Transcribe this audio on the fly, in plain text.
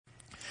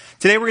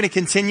Today we're going to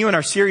continue in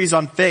our series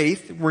on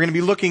faith. We're going to be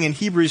looking in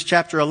Hebrews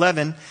chapter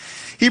 11.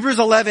 Hebrews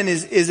 11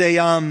 is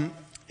a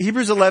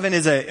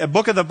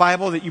book of the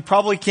Bible that you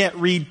probably can't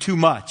read too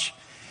much.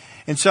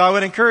 And so I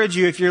would encourage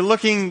you, if you're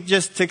looking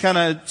just to kind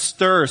of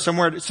stir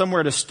somewhere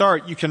to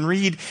start, you can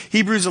read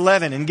Hebrews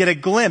 11 and get a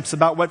glimpse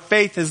about what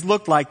faith has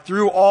looked like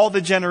through all the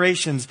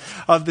generations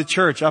of the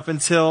church up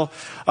until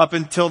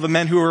the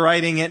men who were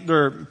writing it,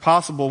 or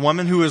possible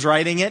woman who was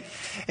writing it.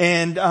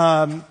 And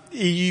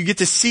you get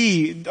to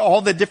see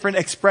all the different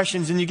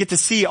expressions, and you get to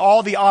see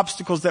all the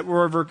obstacles that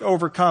were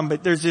overcome.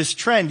 But there's this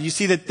trend. You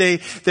see that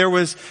there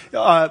was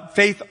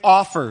faith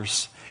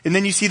offers. And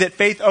then you see that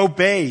faith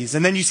obeys.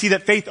 And then you see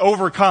that faith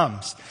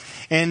overcomes.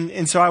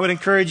 And so I would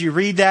encourage you,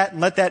 read that and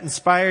let that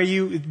inspire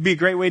you. It'd be a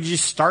great way to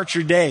just start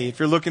your day. If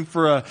you're looking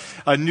for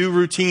a new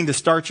routine to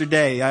start your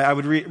day, I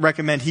would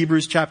recommend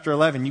Hebrews chapter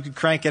 11. You could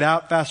crank it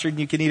out faster than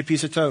you can eat a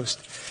piece of toast.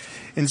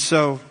 And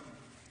so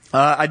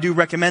I do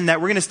recommend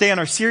that. We're going to stay on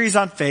our series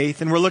on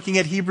faith, and we're looking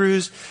at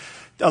Hebrews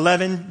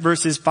 11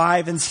 verses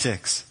 5 and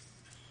 6.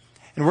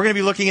 And we're going to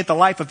be looking at the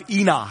life of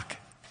Enoch.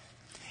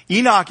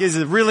 Enoch is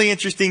a really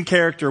interesting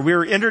character. We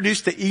were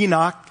introduced to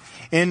Enoch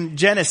in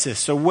Genesis.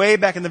 So way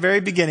back in the very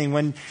beginning,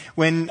 when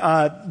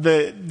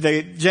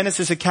the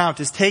Genesis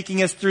account is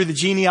taking us through the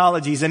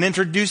genealogies and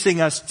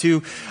introducing us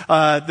to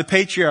the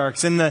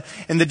patriarchs and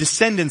the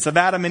descendants of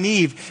Adam and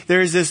Eve, there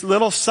is this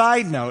little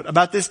side note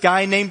about this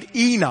guy named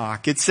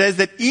Enoch. It says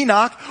that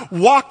Enoch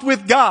walked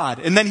with God,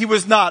 and then he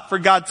was not, for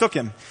God took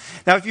him.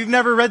 Now, if you've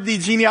never read the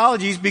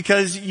genealogies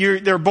because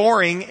they're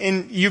boring,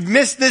 and you've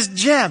missed this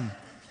gem.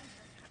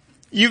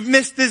 You've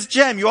missed this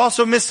gem. You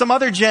also missed some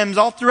other gems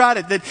all throughout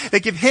it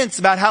that give hints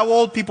about how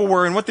old people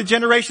were and what the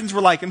generations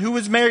were like and who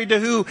was married to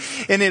who.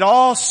 And it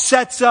all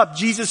sets up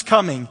Jesus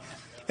coming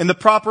in the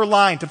proper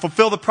line to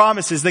fulfill the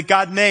promises that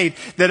God made,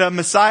 that a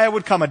Messiah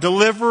would come, a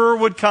deliverer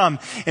would come.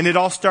 And it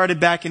all started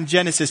back in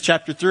Genesis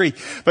chapter 3.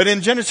 But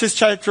in Genesis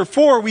chapter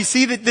 4, we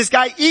see that this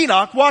guy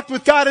Enoch walked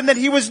with God, and that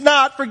he was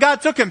not, for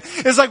God took him.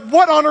 It's like,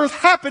 what on earth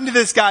happened to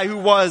this guy who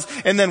was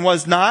and then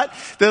was not?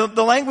 The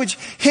language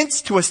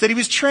hints to us that he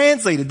was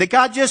translated, that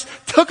God just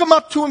took him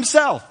up to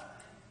himself.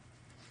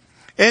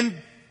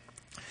 And,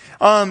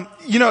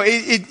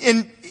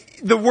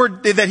 the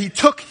word that he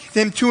took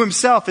them to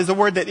himself is a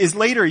word that is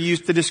later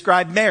used to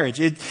describe marriage.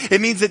 It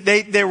means that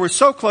they were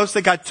so close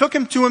that God took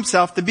him to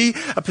himself to be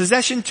a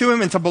possession to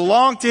him and to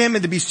belong to him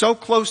and to be so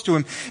close to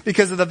him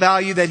because of the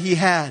value that he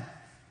had.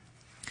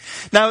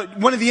 Now,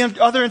 one of the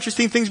other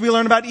interesting things we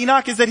learn about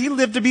Enoch is that he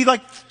lived to be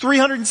like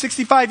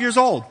 365 years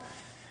old,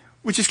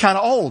 which is kind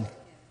of old.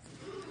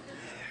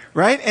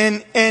 Right?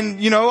 And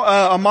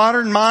a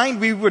modern mind,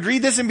 we would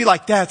read this and be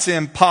like, that's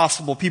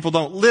impossible. People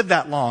don't live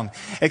that long,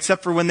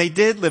 except for when they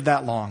did live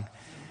that long,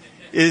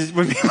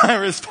 would be my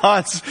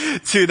response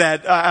to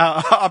that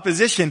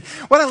opposition.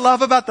 What I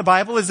love about the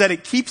Bible is that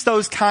it keeps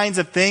those kinds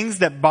of things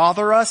that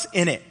bother us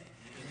in it.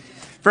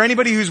 For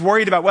anybody who's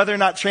worried about whether or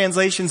not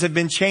translations have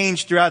been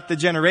changed throughout the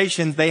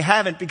generations, they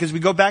haven't, because we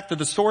go back to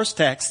the source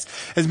texts,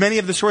 as many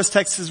of the source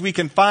texts as we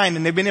can find,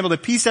 and they've been able to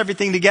piece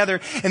everything together,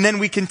 and then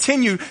we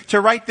continue to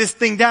write this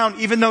thing down,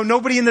 even though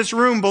nobody in this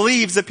room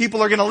believes that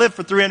people are going to live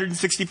for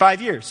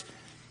 365 years.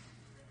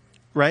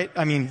 Right?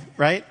 I mean,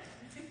 right?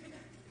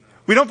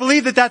 We don't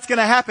believe that that's going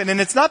to happen, and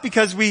it's not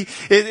because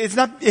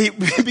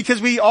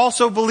because we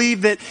also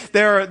believe that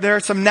there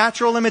are some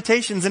natural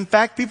limitations. In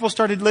fact, people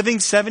started living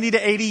 70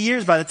 to 80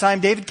 years by the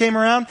time David came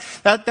around.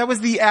 That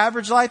was the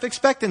average life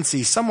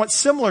expectancy, somewhat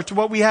similar to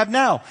what we have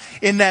now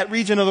in that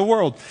region of the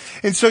world.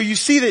 And so you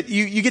see that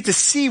you get to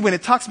see when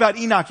it talks about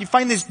Enoch, you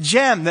find this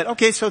gem that,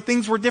 okay, so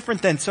things were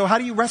different then. So how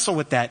do you wrestle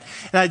with that?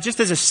 And just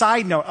as a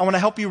side note, I want to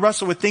help you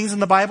wrestle with things in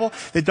the Bible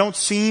that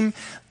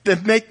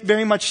make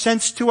very much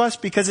sense to us,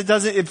 because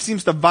it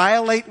seems to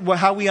violate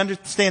how we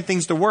understand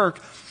things to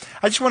work.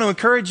 I just want to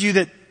encourage you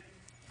that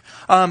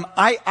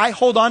I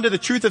hold on to the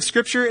truth of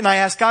Scripture, and I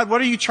ask God,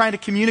 what are you trying to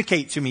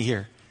communicate to me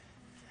here?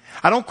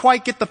 I don't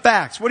quite get the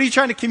facts. What are you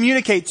trying to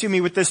communicate to me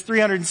with this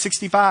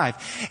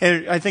 365?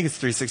 And I think it's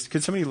 360.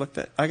 Could somebody look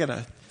that?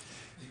 I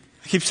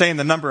keep saying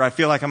the number. I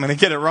feel like I'm going to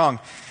get it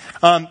wrong.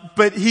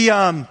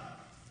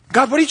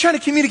 God, what are you trying to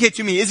communicate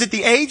to me? Is it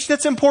the age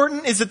that's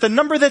important? Is it the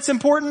number that's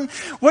important?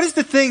 What is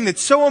the thing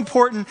that's so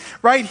important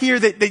right here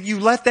that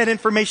you let that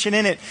information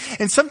in it?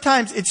 And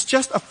sometimes it's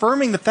just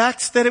affirming the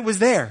facts that it was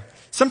there.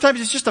 Sometimes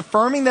it's just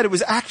affirming that it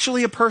was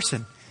actually a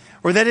person,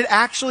 or that it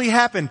actually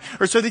happened,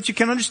 or so that you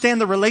can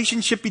understand the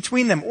relationship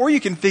between them. Or you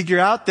can figure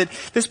out that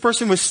this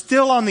person was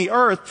still on the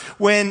earth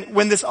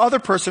when this other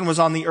person was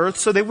on the earth,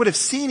 so they would have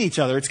seen each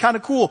other. It's kind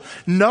of cool.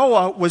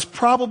 Noah was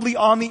probably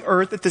on the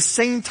earth at the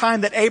same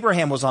time that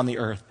Abraham was on the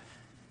earth.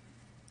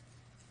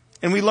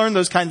 And we learn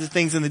those kinds of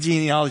things in the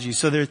genealogy,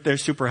 so they're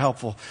super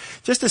helpful.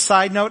 Just a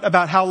side note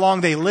about how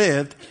long they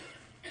lived.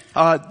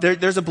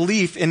 There's a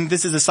belief, and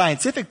this is a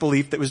scientific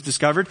belief that was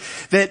discovered,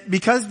 that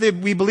because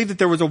we believe that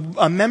there was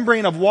a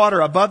membrane of water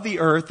above the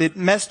earth, it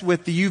messed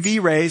with the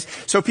UV rays,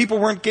 so people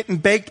weren't getting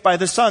baked by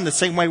the sun the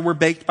same way we're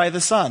baked by the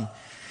sun.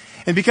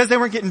 And because they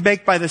weren't getting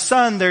baked by the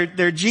sun,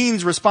 their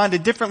genes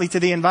responded differently to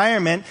the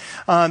environment.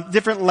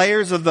 Different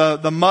layers of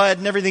the mud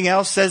and everything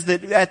else says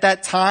that at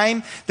that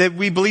time that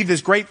we believe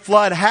this great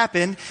flood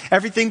happened,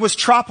 everything was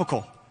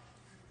tropical.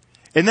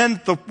 And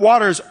then the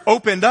waters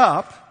opened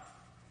up,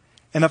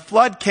 and a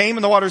flood came,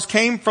 and the waters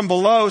came from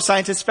below.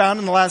 Scientists found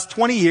in the last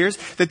 20 years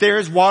that there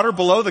is water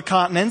below the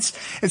continents.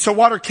 And so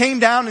water came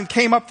down and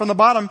came up from the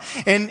bottom,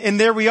 and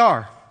there we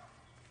are.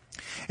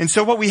 And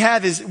so what we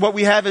have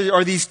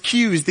are these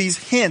cues, these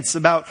hints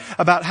about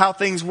how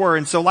things were.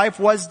 And so life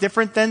was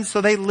different then,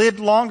 so they lived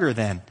longer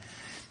then.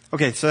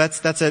 Okay, so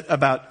that's it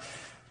about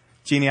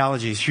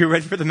genealogies. You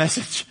ready for the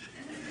message?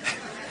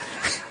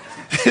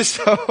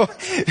 So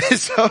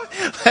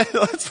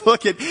let's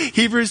look at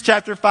Hebrews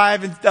chapter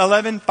 5 and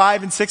 11,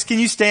 5 and 6. Can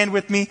you stand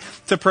with me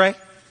to pray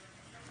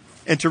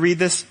and to read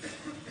this?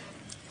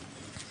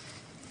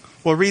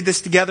 We'll read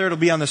this together. It'll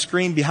be on the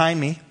screen behind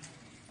me.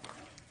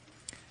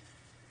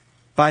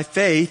 By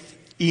faith,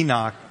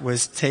 Enoch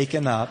was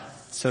taken up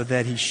so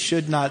that he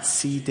should not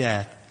see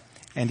death,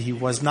 and he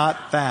was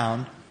not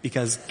found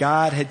because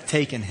God had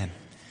taken him.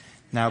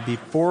 Now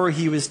before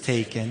he was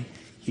taken,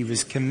 he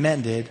was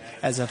commended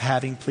as of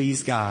having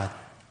pleased God.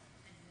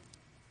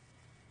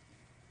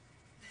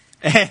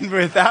 And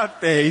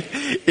without faith,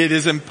 it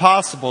is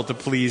impossible to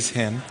please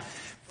him.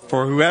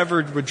 For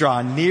whoever would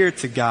draw near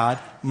to God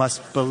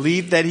must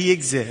believe that he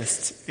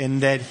exists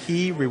and that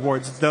he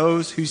rewards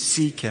those who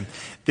seek him.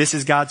 This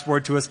is God's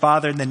word to us.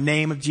 Father, in the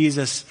name of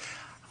Jesus,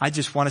 I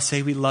just want to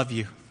say we love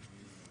you.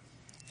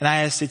 And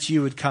I ask that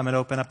you would come and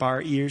open up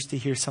our ears to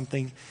hear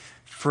something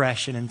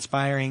fresh and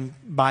inspiring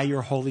by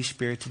your Holy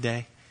Spirit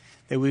today.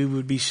 That we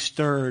would be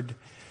stirred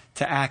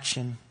to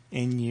action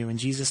in you. In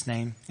Jesus'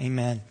 name,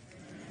 amen.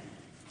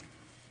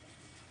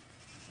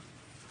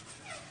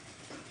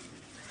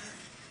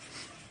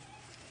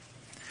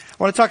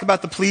 I want to talk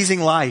about the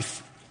pleasing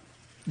life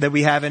that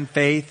we have in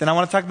faith. And I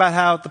want to talk about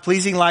how the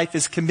pleasing life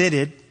is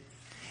committed,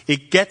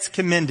 it gets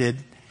commended,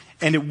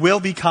 and it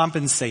will be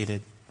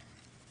compensated.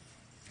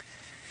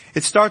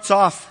 It starts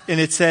off and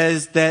it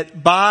says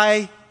that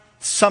by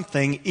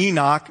something,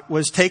 Enoch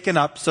was taken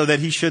up so that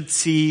he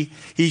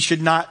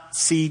should not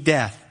see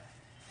death.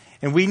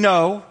 And we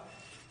know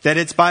that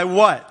it's by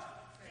what?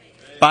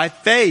 Faith. By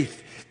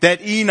faith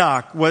that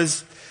Enoch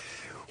was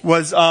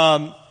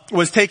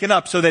taken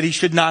up so that he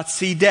should not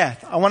see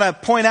death. I want to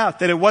point out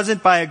that it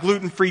wasn't by a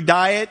gluten-free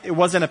diet. It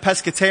wasn't a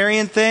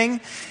pescatarian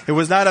thing. It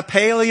was not a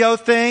paleo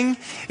thing.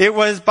 It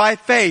was by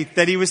faith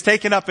that he was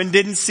taken up and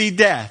didn't see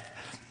death.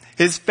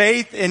 His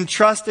faith and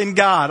trust in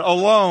God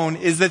alone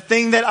is the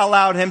thing that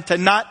allowed him to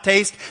not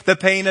taste the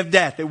pain of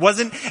death. It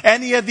wasn't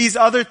any of these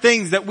other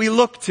things that we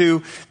look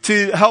to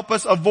help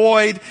us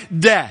avoid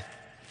death.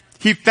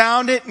 He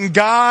found it in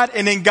God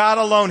and in God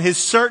alone. His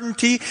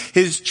certainty,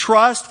 his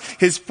trust,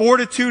 his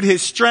fortitude,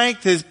 his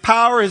strength, his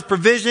power, his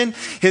provision,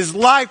 his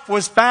life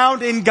was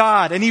found in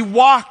God. And he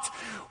walked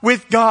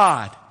with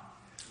God.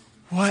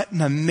 What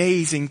an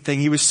amazing thing.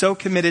 He was so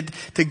committed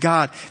to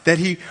God that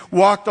he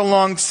walked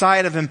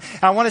alongside of him.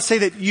 I want to say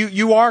that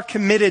you are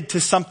committed to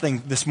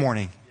something this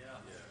morning.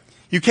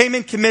 You came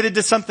in committed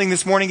to something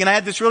this morning, and I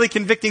had this really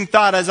convicting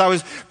thought as I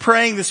was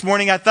praying this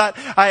morning. I thought,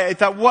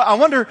 I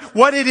wonder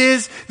what it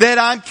is that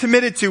I'm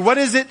committed to. What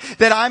is it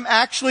that I'm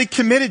actually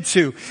committed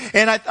to?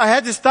 And I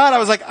had this thought. I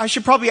was like, I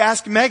should probably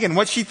ask Megan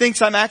what she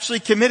thinks I'm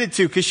actually committed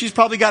to, because she's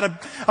probably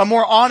got a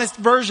more honest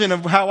version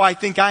of how I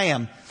think I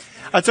am.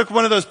 I took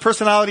one of those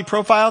personality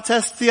profile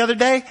tests the other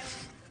day,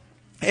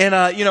 and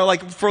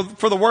like for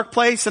the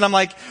workplace, and I'm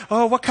like,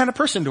 oh, what kind of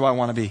person do I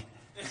want to be?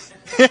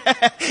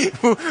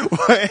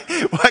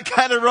 What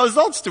kind of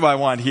results do I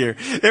want here?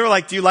 They were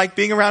like, do you like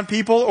being around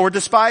people or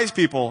despise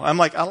people? I'm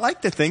like, I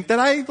like to think that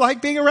I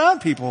like being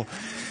around people.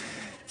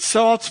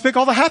 So I'll pick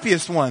all the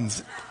happiest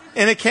ones.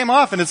 And it came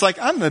off, and it's like,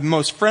 I'm the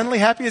most friendly,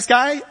 happiest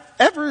guy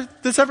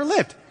that's ever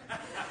lived.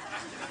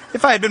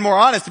 If I had been more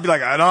honest, to be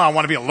like, I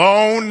want to be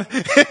alone.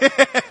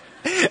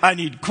 I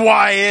need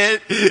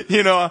quiet.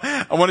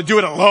 I want to do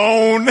it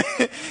alone.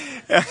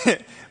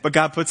 But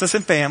God puts us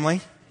in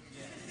family.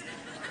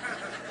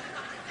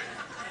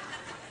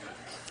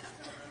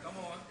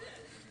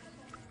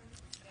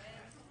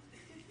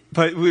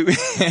 But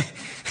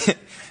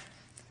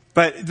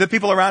but the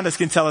people around us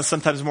can tell us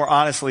sometimes more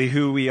honestly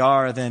who we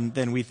are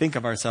than we think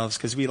of ourselves,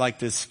 because we like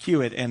to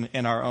skew it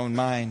in our own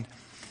mind.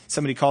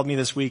 Somebody called me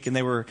this week, and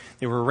they were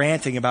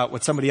ranting about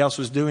what somebody else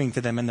was doing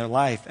to them in their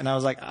life. And I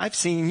was like, I've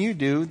seen you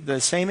do the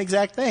same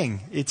exact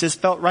thing. It just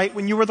felt right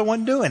when you were the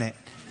one doing it.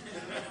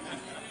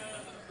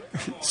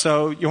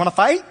 So you want to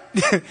fight?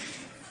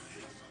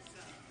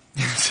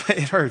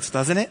 It hurts,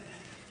 doesn't it?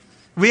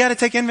 We got to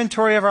take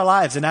inventory of our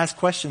lives and ask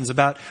questions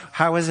about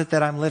how is it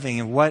that I'm living,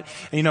 and what,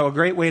 a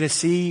great way to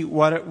see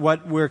what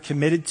we're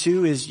committed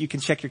to is you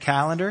can check your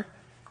calendar.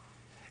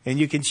 And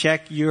you can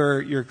check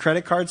your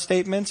credit card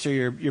statements or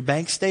your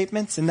bank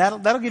statements, and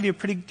that'll give you a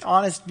pretty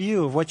honest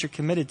view of what you're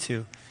committed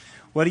to.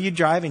 What are you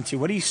driving to?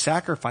 What do you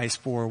sacrifice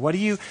for? What do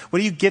you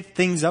give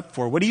things up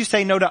for? What do you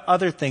say no to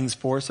other things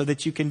for so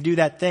that you can do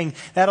that thing?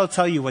 That'll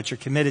tell you what you're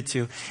committed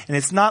to. And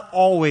it's not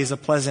always a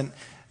pleasant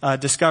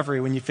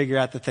discovery when you figure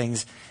out the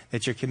things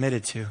that you're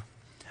committed to.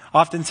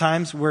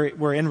 Oftentimes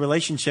we're in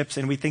relationships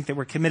and we think that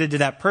we're committed to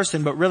that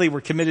person, but really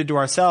we're committed to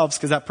ourselves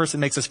because that person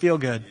makes us feel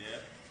good.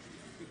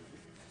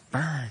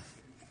 Burn.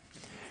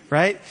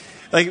 Right?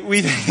 Like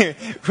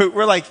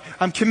we're like,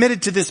 I'm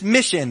committed to this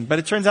mission, but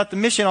it turns out the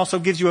mission also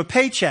gives you a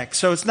paycheck.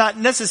 So it's not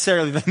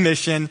necessarily the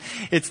mission,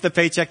 it's the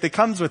paycheck that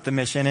comes with the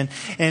mission.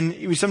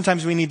 And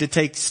sometimes we need to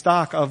take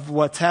stock of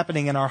what's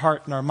happening in our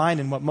heart and our mind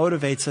and what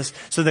motivates us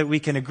so that we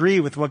can agree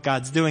with what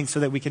God's doing, so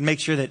that we can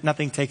make sure that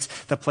nothing takes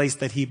the place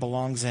that He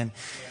belongs in.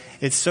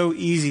 It's so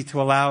easy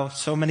to allow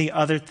so many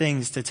other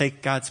things to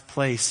take God's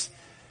place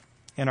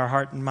in our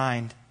heart and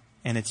mind.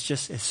 And it's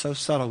so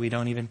subtle we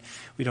don't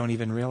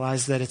even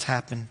realize that it's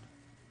happened.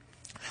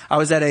 I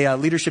was at a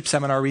leadership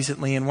seminar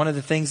recently, and one of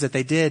the things that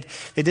they did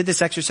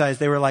this exercise.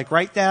 They were like,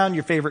 write down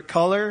your favorite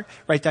color,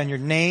 write down your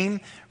name,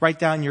 write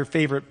down your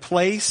favorite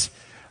place,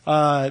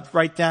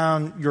 write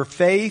down your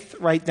faith,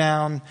 write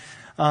down,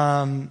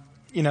 someone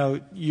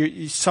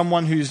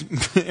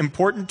who's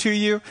important to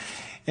you.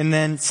 And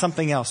then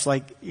something else,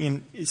 like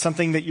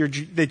something that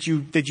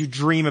you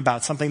dream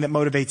about, something that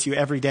motivates you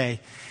every day.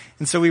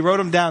 And so we wrote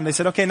them down. They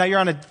said, okay, now you're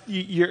on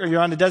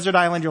a desert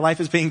island, your life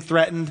is being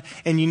threatened,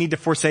 and you need to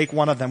forsake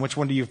one of them. Which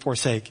one do you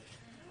forsake?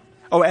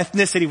 Oh,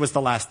 ethnicity was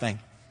the last thing.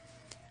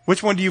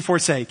 Which one do you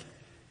forsake?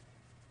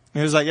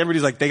 And it was like,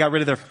 everybody's like, they got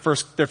rid of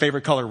their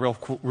favorite color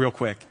real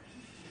quick.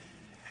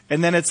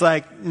 And then it's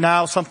like,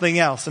 now something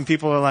else. And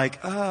people are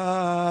like,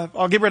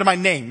 I'll get rid of my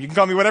name. You can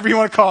call me whatever you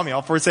want to call me.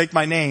 I'll forsake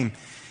my name.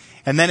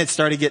 And then it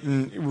started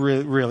getting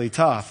really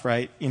tough,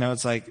 right?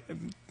 It's like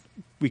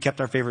we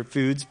kept our favorite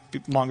foods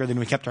longer than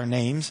we kept our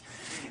names.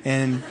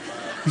 And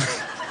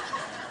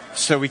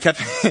so we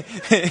kept,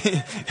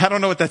 I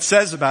don't know what that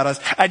says about us.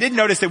 I did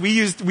notice that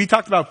we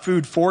talked about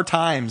food 4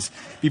 times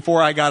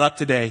before I got up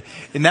today.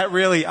 And that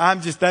really,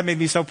 that made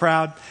me so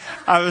proud.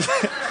 I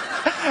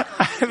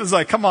was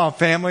like, come on,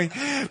 family,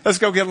 let's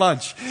go get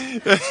lunch.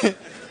 But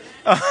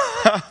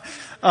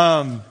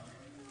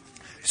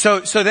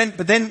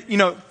then,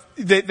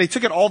 they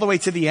took it all the way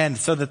to the end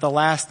so that the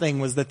last thing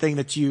was the thing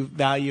that you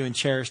value and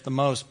cherish the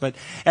most. But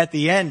at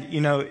the end,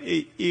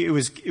 it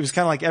was kind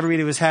of like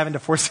everybody was having to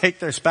forsake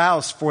their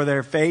spouse for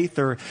their faith,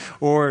 or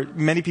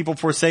many people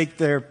forsake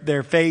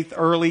their faith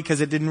early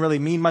because it didn't really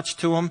mean much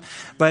to them.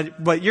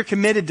 But you're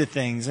committed to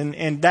things,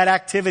 and that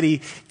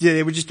activity,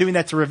 they were just doing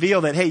that to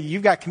reveal that, hey,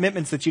 you've got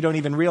commitments that you don't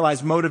even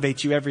realize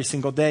motivate you every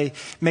single day.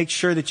 Make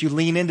sure that you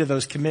lean into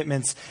those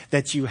commitments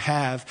that you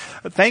have.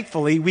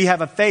 Thankfully, we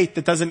have a faith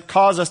that doesn't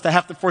cause us to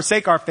have to forsake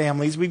our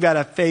families. We've got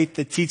a faith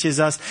that teaches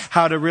us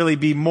how to really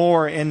be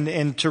more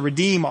and to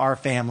redeem our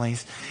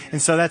families.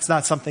 And so that's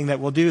not something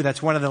that we'll do.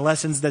 That's one of the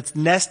lessons that's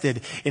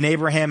nested in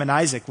Abraham and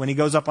Isaac when he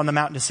goes up on the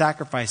mountain to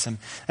sacrifice him.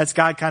 That's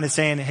God kind of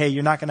saying, hey,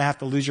 you're not going to have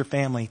to lose your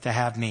family to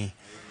have me.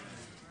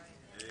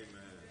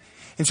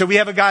 And so we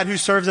have a God who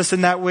serves us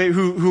in that way,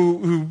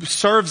 who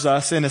serves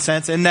us in a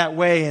sense in that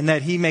way, and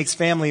that He makes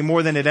family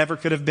more than it ever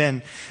could have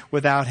been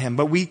without Him.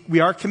 But we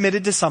are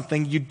committed to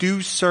something. You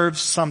do serve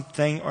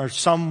something or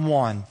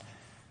someone.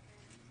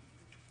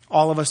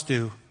 All of us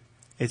do.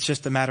 It's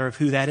just a matter of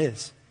who that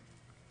is.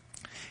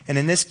 And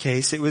in this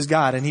case, it was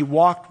God, and he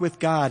walked with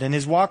God, and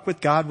his walk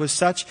with God was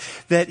such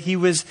that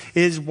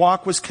his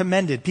walk was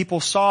commended.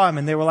 People saw him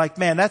and they were like,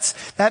 man,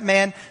 that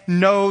man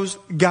knows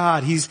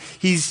God. He's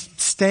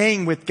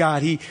staying with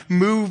God. He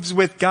moves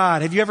with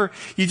God. Have you ever,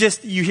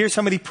 you hear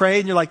somebody pray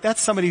and you're like, that's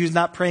somebody who's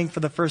not praying for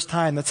the first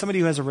time. That's somebody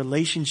who has a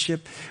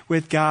relationship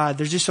with God.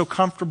 They're just so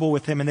comfortable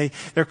with Him, and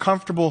they're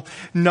comfortable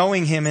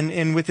knowing Him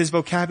and with His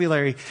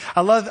vocabulary.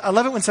 I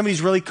love it when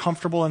somebody's really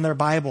comfortable in their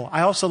Bible. I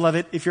also love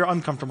it if you're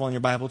uncomfortable in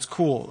your Bible. It's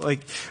cool.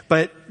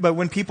 But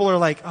when people are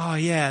like, oh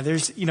yeah,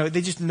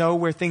 they just know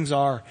where things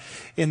are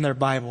in their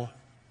Bible.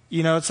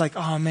 It's like,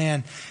 oh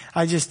man,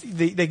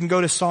 they can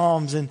go to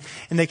Psalms and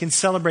they can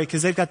celebrate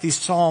because they've got these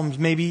Psalms.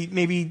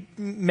 Maybe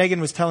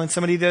Megan was telling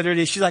somebody the other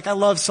day, she's like, I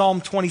love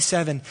Psalm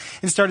 27,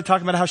 and started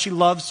talking about how she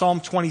loves Psalm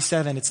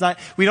 27.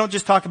 We don't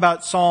just talk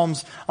about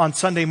Psalms on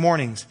Sunday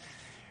mornings,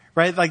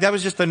 right? Like that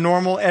was just a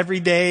normal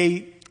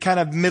everyday kind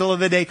of middle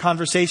of the day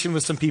conversation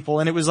with some people.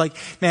 And it was like,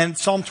 man,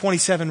 Psalm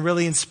 27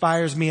 really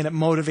inspires me and it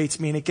motivates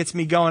me and it gets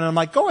me going. And I'm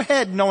like, go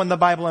ahead knowing the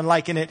Bible and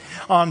liking it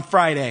on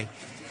Friday.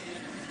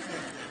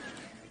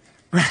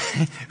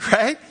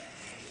 Right?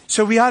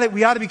 So we ought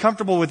to be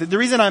comfortable with it. The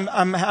reason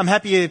I'm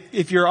happy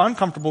if you're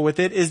uncomfortable with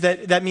it is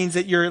that means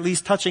that you're at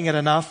least touching it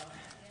enough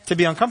to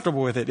be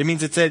uncomfortable with it. It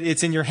means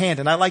it's in your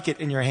hand, and I like it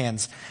in your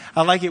hands.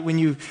 I like it when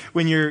you're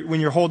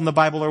holding the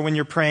Bible or when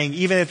you're praying,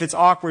 even if it's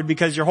awkward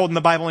because you're holding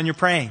the Bible and you're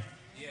praying.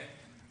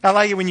 I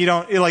like it when you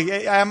don't,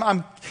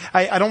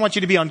 I don't want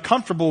you to be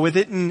uncomfortable with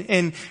it,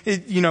 and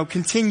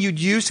continued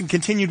use and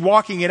continued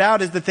walking it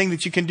out is the thing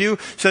that you can do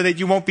so that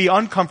you won't be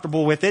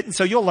uncomfortable with it. And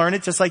so you'll learn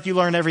it just like you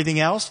learn everything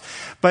else.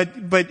 But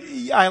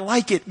I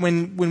like it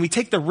when we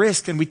take the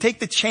risk and we take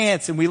the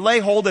chance and we lay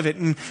hold of it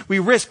and we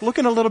risk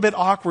looking a little bit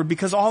awkward,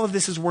 because all of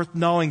this is worth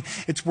knowing.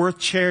 It's worth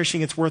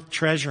cherishing. It's worth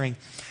treasuring.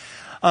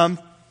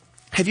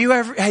 Have you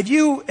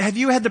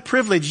had the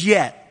privilege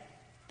yet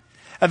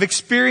of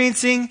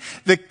experiencing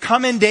the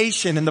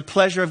commendation and the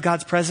pleasure of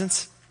God's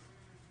presence?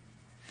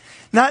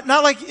 Not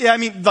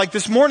like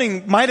this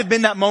morning might have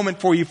been that moment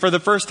for you for the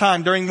first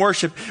time during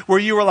worship where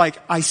you were like,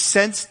 I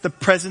sense the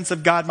presence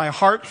of God. My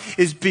heart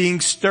is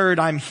being stirred.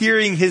 I'm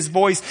hearing His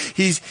voice.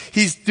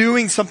 He's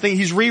doing something.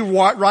 He's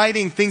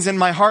rewriting things in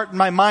my heart and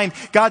my mind.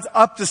 God's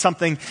up to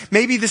something.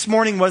 Maybe this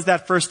morning was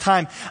that first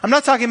time. I'm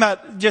not talking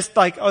about just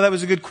like, oh, that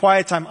was a good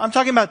quiet time. I'm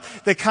talking about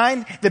the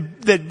kind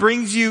that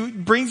brings you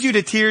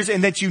to tears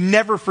and that you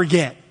never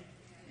forget.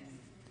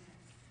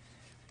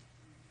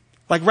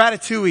 Like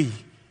Ratatouille.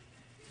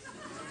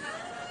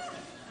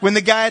 When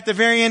the guy at the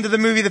very end of the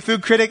movie, the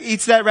food critic,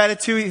 eats that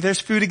ratatouille, there's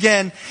food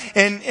again,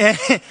 and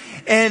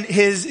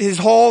his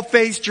whole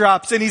face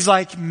drops and he's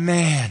like,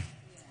 man.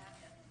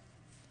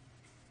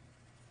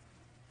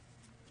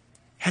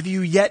 Have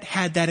you yet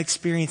had that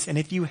experience? And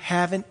if you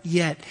haven't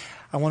yet,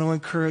 I want to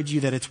encourage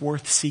you that it's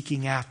worth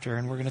seeking after,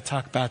 and we're going to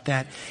talk about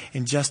that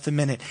in just a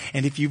minute.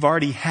 And if you've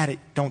already had it,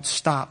 don't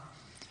stop,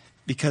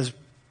 because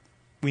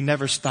we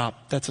never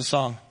stop. That's a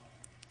song.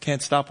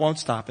 Can't stop, won't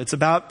stop. It's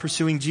about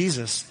pursuing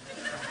Jesus.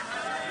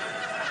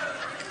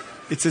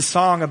 It's a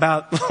song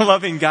about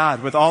loving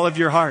God with all of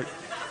your heart.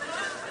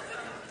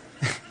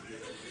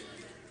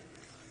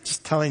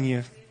 Just telling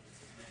you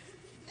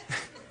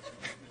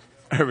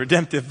a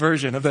redemptive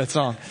version of that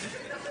song.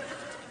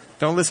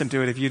 Don't listen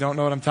to it if you don't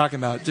know what I'm talking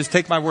about. Just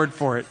take my word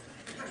for it.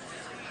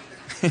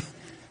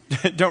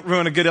 Don't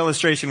ruin a good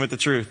illustration with the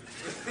truth.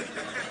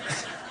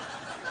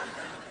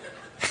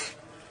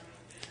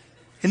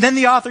 And then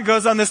the author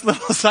goes on this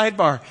little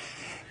sidebar.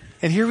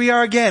 And here we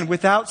are again,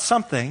 without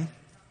something.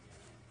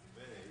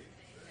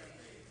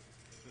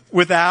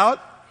 Without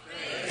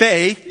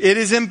faith, it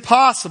is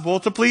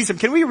impossible to please Him.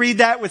 Can we read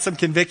that with some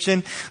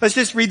conviction? Let's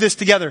just read this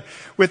together.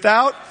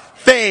 Without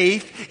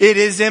faith, it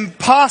is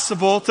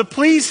impossible to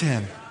please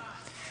Him.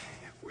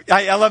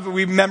 I love it.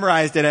 We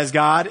memorized it as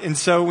God. And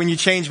so when you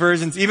change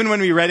versions, even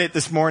when we read it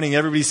this morning,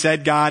 everybody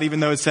said God, even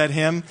though it said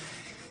Him.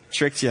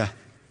 Tricks you.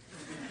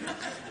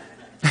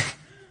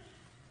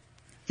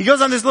 He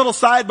goes on this little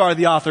sidebar,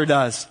 the author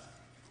does.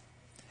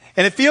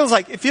 And it feels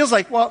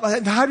like, well,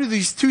 how do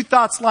these two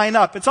thoughts line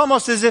up? It's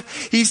almost as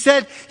if he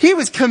said he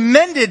was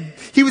commended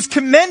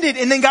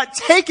and then got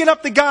taken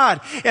up to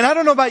God. And I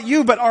don't know about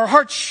you, but our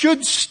hearts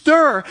should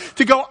stir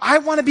to go, I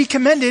want to be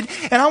commended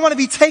and I want to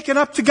be taken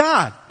up to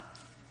God.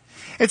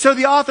 And so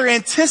the author,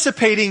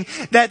 anticipating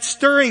that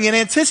stirring and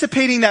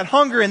anticipating that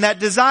hunger and that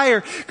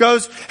desire,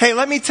 goes, hey,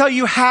 let me tell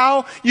you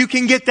how you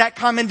can get that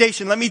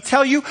commendation. Let me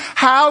tell you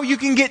how you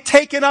can get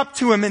taken up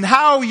to Him and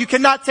how you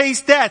cannot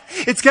taste death.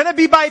 It's going to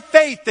be by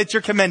faith that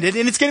you're commended,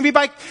 and it's going to be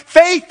by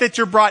faith that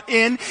you're brought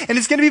in, and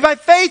it's going to be by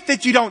faith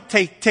that you don't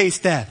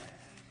taste death.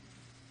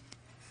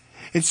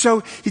 And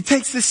so he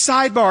takes this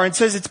sidebar and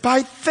says it's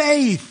by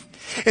faith.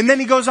 And then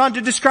he goes on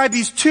to describe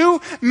these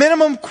two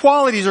minimum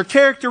qualities or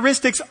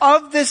characteristics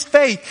of this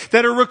faith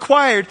that are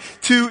required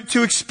to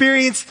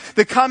experience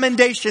the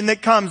commendation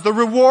that comes, the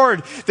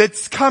reward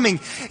that's coming.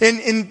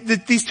 And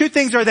these two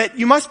things are that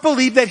you must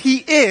believe that He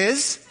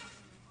is,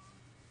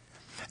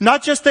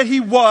 not just that He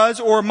was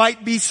or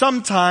might be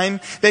sometime,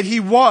 that He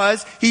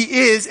was, He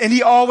is, and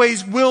He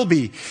always will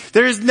be.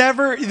 There's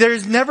never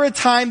a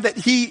time that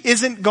He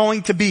isn't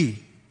going to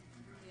be.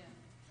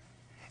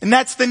 And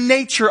that's the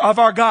nature of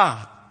our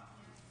God.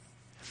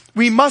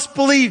 We must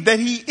believe that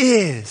He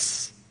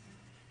is.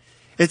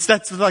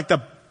 That's like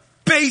the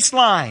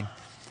baseline.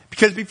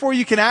 Because before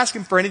you can ask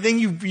Him for anything,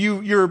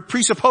 you're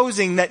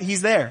presupposing that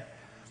He's there.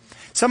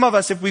 Some of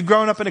us, if we've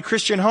grown up in a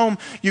Christian home,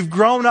 you've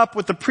grown up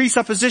with the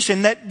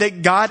presupposition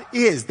that God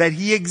is, that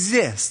He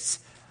exists.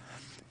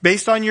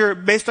 Based on your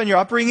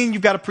upbringing,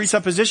 you've got a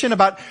presupposition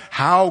about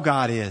how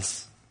God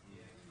is.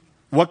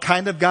 What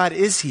kind of God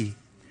is He?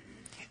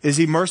 Is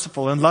He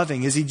merciful and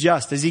loving? Is He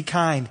just? Is He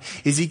kind?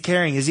 Is He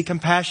caring? Is He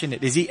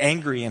compassionate? Is He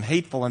angry and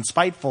hateful and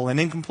spiteful and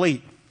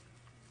incomplete?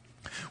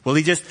 Will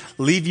He just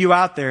leave you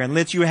out there and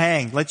let you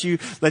hang, let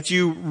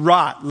you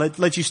rot,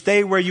 let you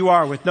stay where you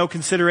are with no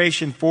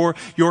consideration for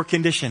your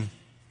condition?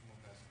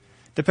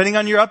 Depending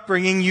on your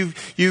upbringing,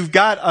 you've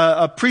got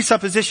a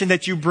presupposition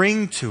that you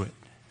bring to it.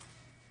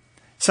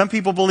 Some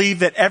people believe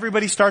that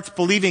everybody starts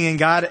believing in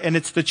God and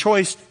it's the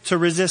choice to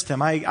resist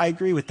Him. I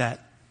agree with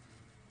that.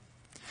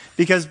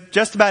 Because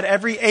just about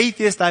every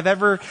atheist I've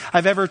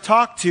ever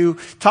talked to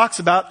talks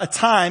about a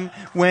time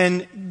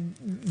when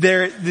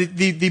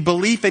the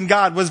belief in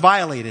God was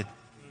violated.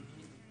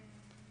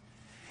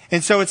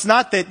 And so it's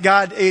not that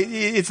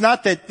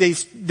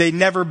they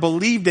never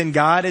believed in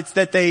God. It's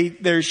that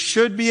there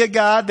should be a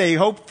God. They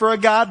hoped for a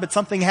God, but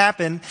something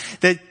happened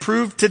that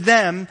proved to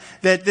them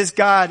that this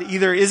God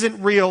either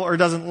isn't real or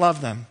doesn't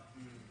love them.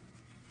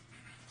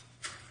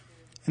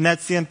 And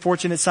that's the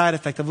unfortunate side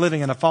effect of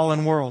living in a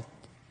fallen world.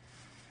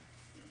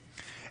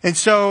 And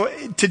so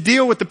to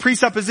deal with the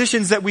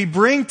presuppositions that we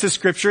bring to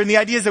Scripture and the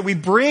ideas that we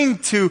bring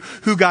to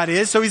who God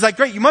is, so he's like,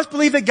 great, you must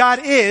believe that God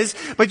is,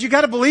 but you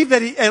got to believe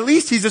that at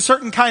least he's a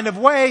certain kind of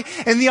way.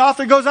 And the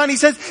author goes on, he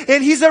says,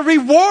 and he's a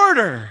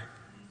rewarder.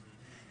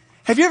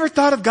 Have you ever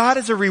thought of God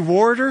as a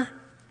rewarder?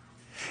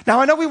 Now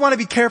I know we want to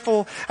be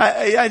careful.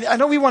 I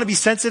know we want to be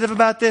sensitive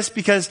about this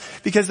because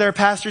there are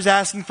pastors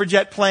asking for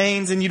jet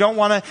planes, and you don't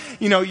want to,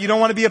 you don't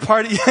want to be a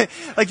part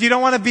of, like you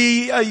don't want to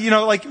be,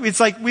 it's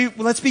like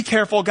let's be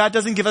careful. God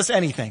doesn't give us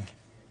anything.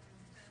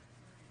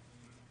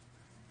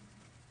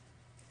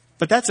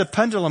 But that's a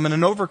pendulum and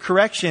an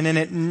overcorrection, and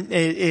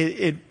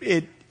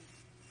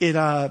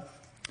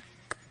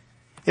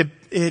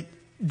it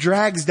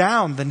drags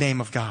down the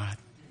name of God.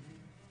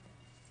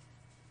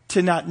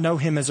 To not know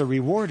him as a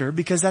rewarder,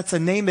 because that's a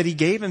name that he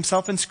gave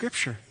himself in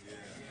Scripture.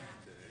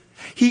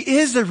 He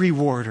is a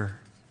rewarder.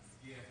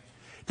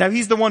 Now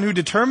he's the one who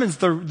determines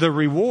the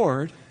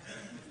reward.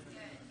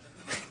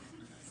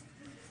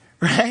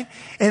 Right?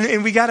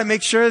 And we got to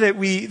make sure that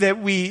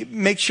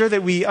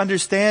we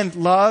understand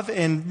love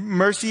and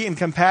mercy and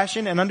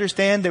compassion, and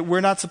understand that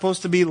we're not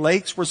supposed to be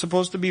lakes. We're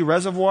supposed to be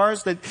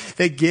reservoirs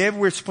that give.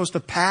 We're supposed to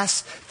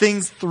pass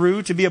things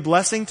through to be a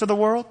blessing to the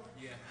world.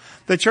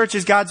 The church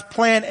is God's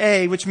plan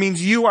A, which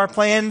means you are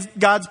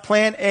God's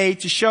plan A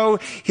to show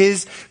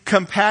his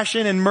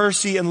compassion and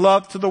mercy and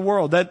love to the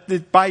world.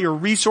 That by your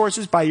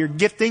resources, by your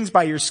giftings,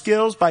 by your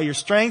skills, by your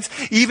strengths,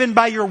 even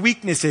by your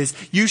weaknesses,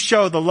 you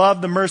show the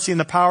love, the mercy, and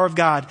the power of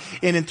God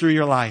in and through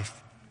your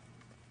life.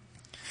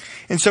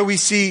 And so we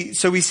see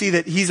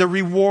that he's a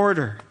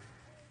rewarder.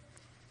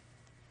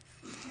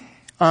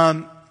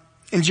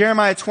 In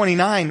Jeremiah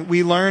 29,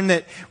 we learn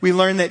that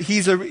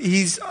he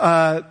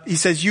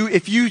says,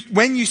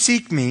 when you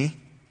seek me,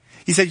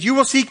 he says, you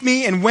will seek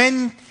me and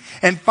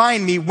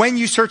find me when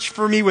you search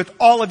for me with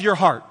all of your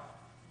heart.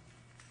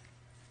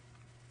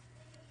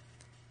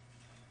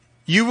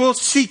 You will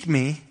seek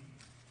me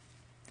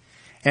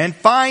and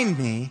find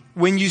me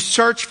when you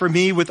search for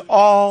me with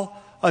all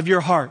of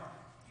your heart.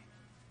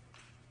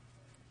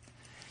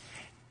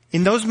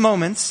 In those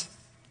moments,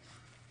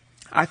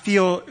 I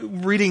feel,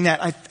 reading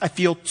that, I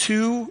feel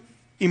two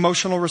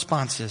emotional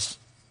responses.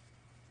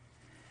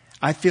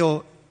 I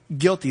feel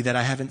guilty that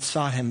I haven't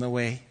sought him the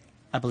way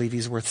I believe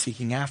he's worth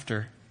seeking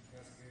after.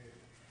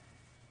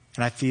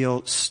 And I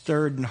feel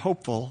stirred and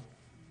hopeful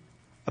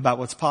about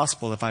what's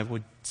possible if I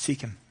would seek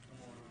him.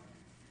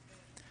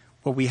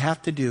 What we have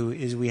to do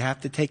is we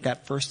have to take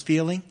that first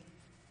feeling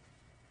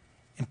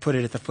and put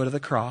it at the foot of the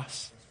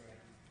cross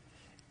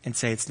and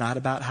say, it's not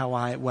about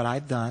what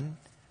I've done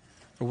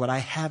or what I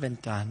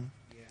haven't done,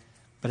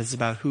 but it's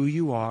about who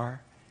you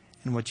are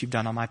and what you've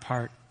done on my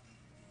part,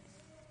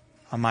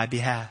 on my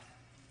behalf.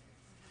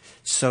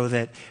 So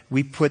that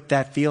we put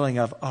that feeling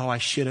of, oh, I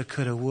shoulda,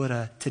 coulda,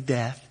 woulda, to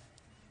death.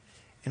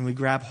 And we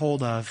grab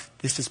hold of,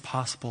 this is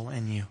possible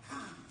in you.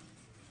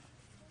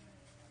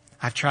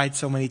 I've tried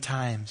so many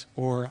times,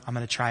 or I'm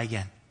going to try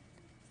again.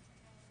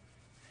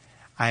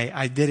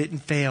 I did it and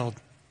failed.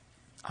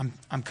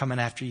 I'm coming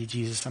after you,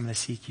 Jesus. I'm going to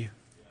seek you.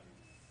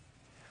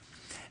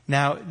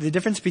 Now, the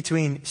difference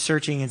between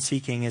searching and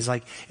seeking is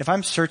like, if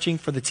I'm searching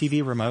for the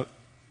TV remote,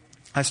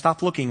 I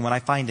stop looking when I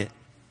find it,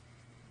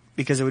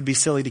 because it would be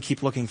silly to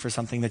keep looking for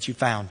something that you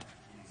found.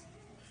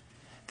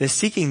 The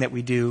seeking that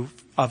we do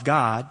of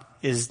God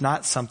is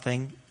not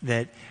something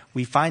that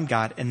we find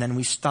God and then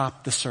we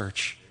stop the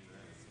search.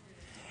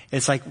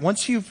 It's like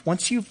once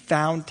you've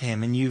found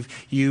him and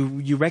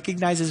you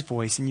recognize his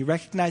voice and you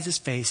recognize his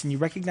face and you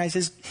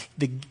recognize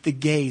the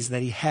gaze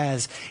that he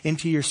has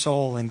into your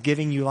soul and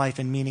giving you life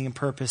and meaning and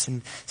purpose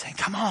and saying,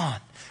 come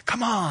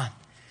on.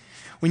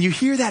 When you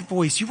hear that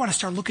voice, you want to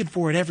start looking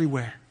for it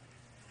everywhere.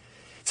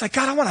 It's like,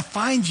 God, I want to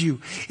find you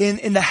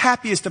in the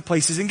happiest of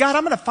places. And God,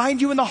 I'm going to find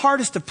you in the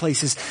hardest of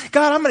places.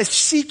 God, I'm going to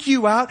seek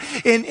you out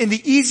in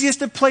the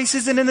easiest of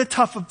places and in the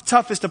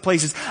toughest of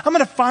places. I'm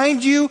going to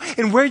find you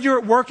in where you're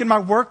at work in my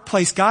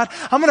workplace, God.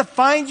 I'm going to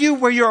find you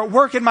where you're at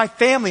work in my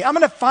family. I'm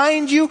going to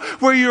find you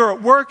where you're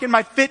at work in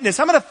my fitness.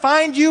 I'm going to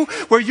find you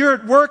where you're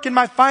at work in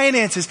my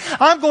finances.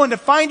 I'm going to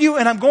find you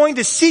and I'm going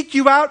to seek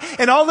you out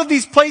in all of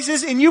these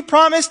places. And you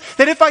promised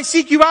that if I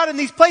seek you out in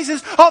these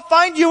places, I'll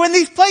find you in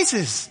these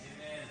places.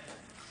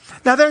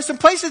 Now, there are some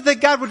places that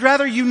God would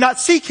rather you not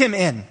seek him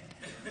in.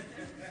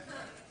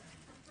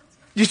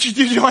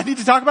 Do I need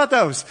to talk about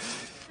those?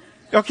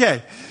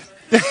 Okay.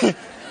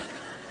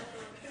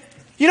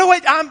 You know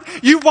what?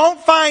 You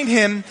won't find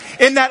him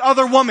in that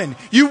other woman.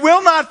 You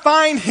will not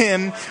find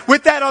him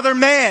with that other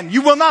man.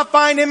 You will not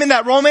find him in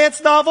that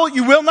romance novel.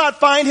 You will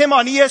not find him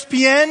on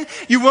ESPN.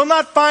 You will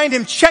not find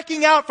him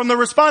checking out from the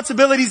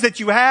responsibilities that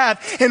you have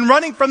and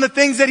running from the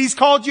things that he's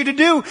called you to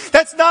do.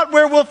 That's not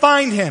where we'll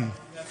find him.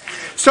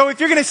 So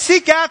if you're going to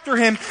seek after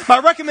him, my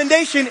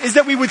recommendation is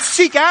that we would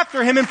seek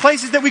after him in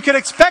places that we could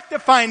expect to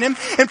find him,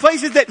 in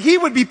places that he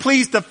would be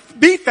pleased to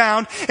be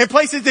found, in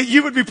places that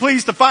you would be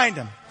pleased to find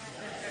him.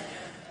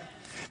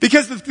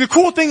 Because the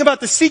cool thing about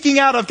the seeking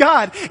out of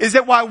God is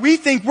that while we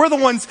think we're the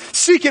ones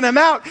seeking him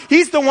out,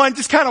 he's the one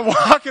just kind of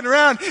walking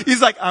around.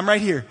 He's like, I'm right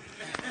here.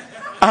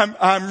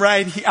 I'm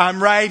right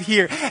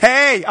here.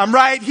 Hey, I'm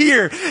right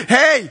here.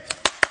 Hey,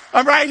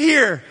 I'm right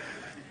here.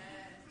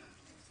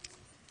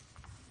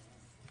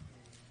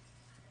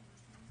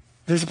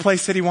 There's a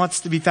place that he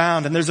wants to be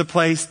found, and there's a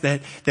place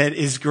that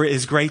is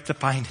great to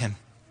find him.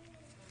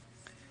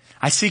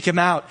 I seek him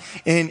out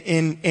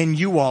in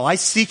you all. I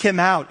seek him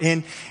out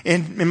in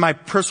my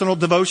personal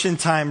devotion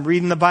time,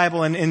 reading the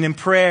Bible and in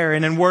prayer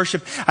and in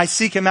worship. I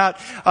seek him out,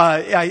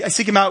 I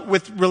seek him out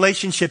with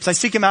relationships. I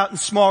seek him out in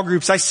small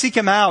groups. I seek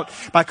him out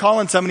by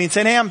calling somebody and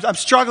saying, hey, I'm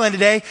struggling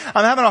today.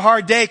 I'm having a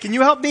hard day. Can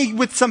you help me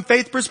with some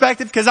faith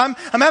perspective? Because I'm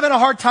having a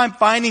hard time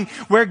finding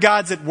where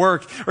God's at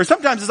work. Or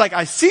sometimes it's like,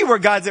 I see where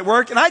God's at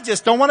work and I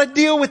just don't want to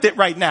deal with it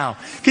right now.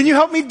 Can you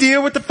help me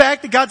deal with the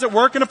fact that God's at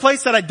work in a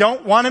place that I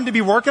don't want him to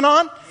be working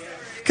on?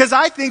 Because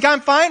I think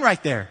I'm fine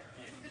right there.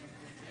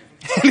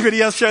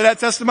 Anybody else share that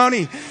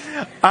testimony?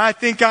 I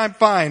think I'm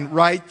fine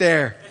right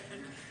there.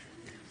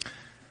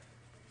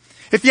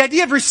 If the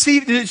idea of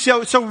receive,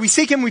 so we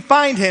seek him, we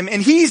find him,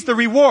 and he's the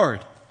reward.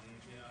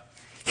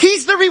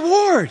 He's the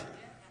reward.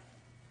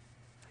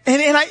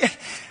 And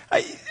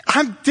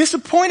I'm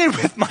disappointed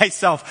with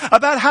myself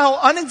about how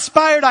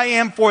uninspired I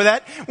am for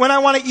that when I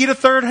want to eat a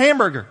third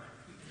hamburger.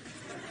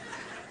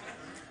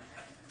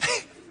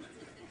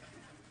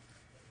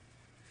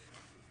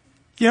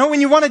 You know,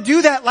 when you want to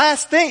do that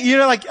last thing,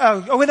 you're like,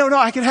 oh, wait, no,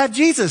 I could have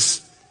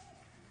Jesus.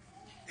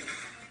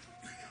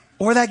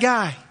 Or that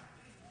guy.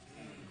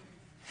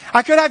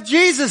 I could have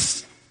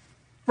Jesus.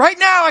 Right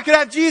now, I could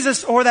have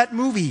Jesus or that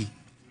movie.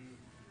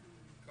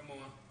 Come on.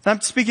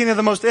 I'm speaking of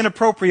the most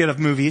inappropriate of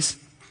movies.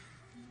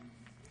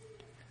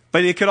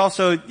 But it could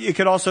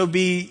also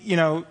be, you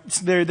know,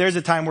 there's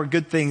a time where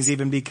good things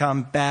even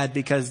become bad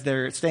because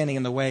they're standing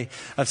in the way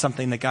of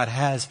something that God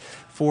has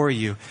for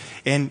you.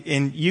 And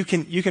you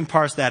can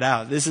parse that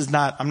out. This is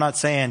not, I'm not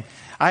saying,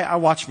 I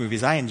watch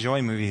movies. I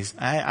enjoy movies.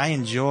 I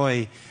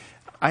enjoy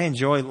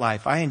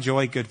life. I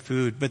enjoy good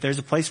food. But there's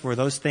a place where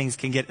those things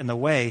can get in the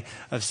way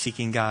of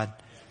seeking God.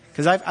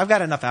 Because I've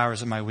got enough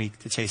hours in my week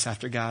to chase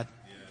after God.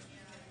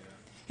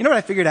 You know what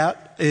I figured out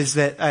is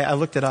that I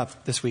looked it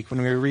up this week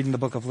when we were reading the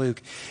book of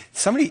Luke.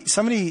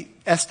 Somebody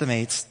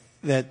estimates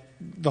that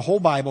the whole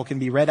Bible can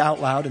be read out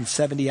loud in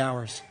 70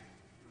 hours.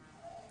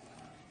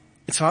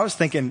 And so I was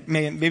thinking,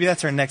 maybe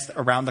that's our next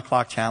around the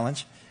clock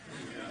challenge.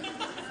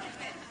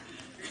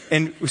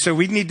 And so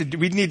we just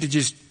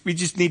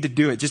need to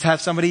do it. Just have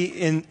somebody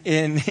in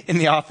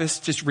the office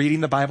just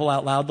reading the Bible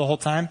out loud the whole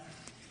time.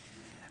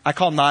 I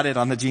call nodded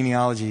on the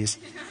genealogies.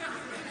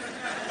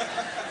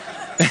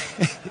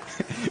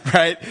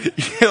 Right?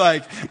 You're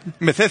like,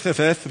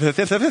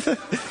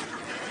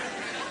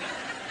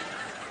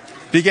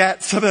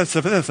 begat,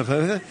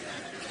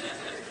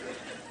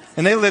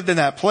 and they lived in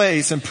that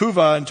place, and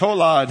Puva, and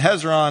Tola, and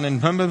Hezron, and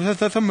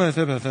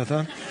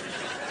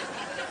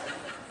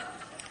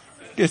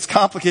it's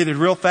complicated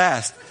real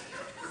fast.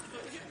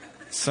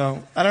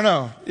 So, I don't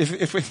know.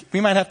 If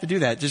we might have to do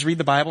that. Just read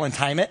the Bible and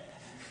time it.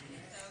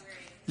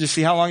 Just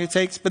see how long it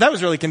takes. But that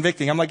was really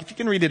convicting. I'm like, if you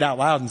can read it out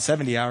loud in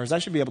 70 hours, I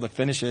should be able to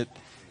finish it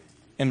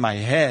in my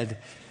head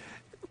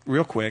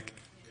real quick.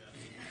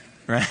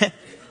 Right?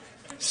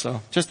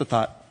 So, just a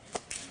thought.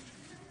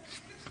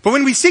 But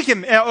when we seek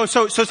him,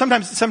 so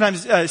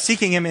sometimes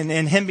seeking him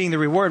and him being the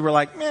reward, we're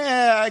like,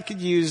 I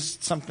could use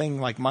something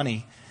like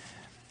money.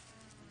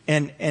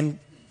 And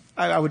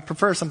I would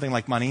prefer something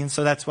like money, and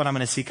so that's what I'm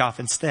going to seek off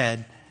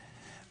instead.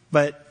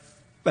 But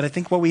I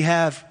think what we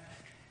have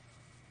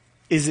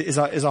is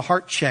a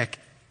heart check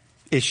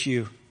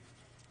issue.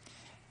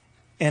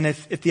 And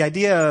if the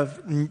idea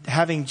of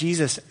having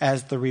Jesus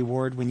as the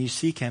reward when you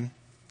seek him,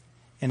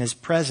 and his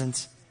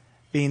presence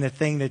being the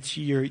thing that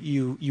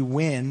you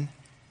win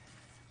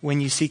when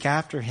you seek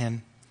after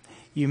him,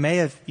 you may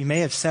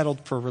have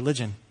settled for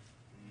religion.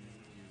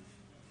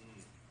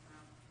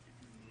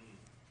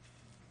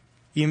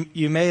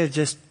 You may have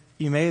just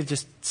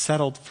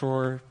settled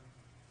for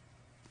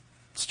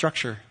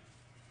structure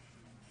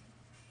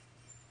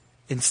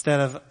instead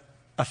of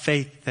a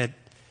faith that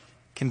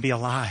can be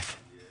alive.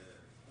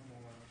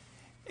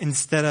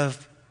 Instead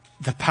of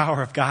the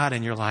power of God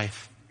in your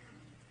life,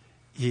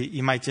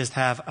 you might just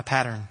have a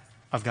pattern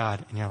of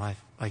God in your life,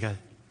 like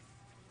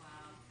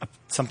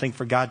something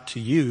for God to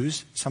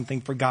use,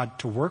 something for God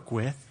to work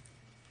with,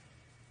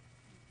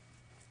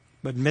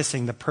 but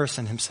missing the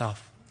person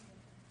himself.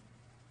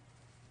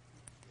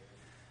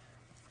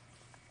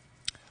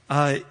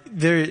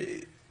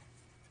 If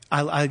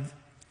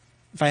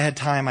I had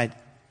time,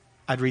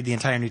 I'd read the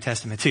entire New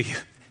Testament to you.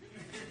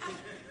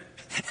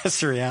 That's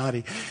the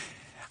reality.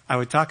 I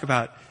would talk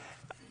about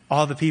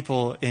all the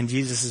people in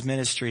Jesus'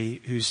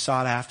 ministry who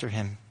sought after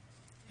him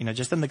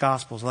just in the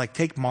Gospels. Like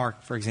take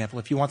Mark, for example.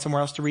 If you want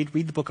somewhere else to read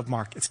the book of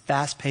Mark. It's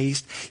fast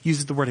paced,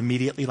 uses the word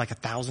immediately like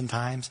 1,000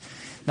 times.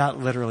 Not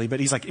literally, but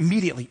he's like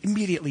immediately.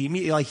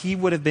 Like he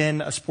would have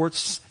been a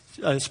sports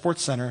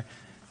center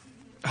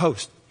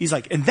host. He's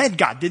like, and then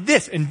God did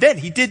this, and then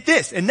he did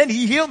this, and then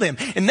he healed him,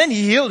 and then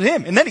he healed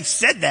him, and then he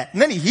said that,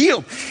 and then he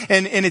healed.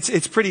 And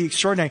it's pretty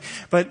extraordinary.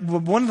 But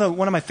one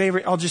of my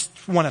favorite,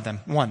 one,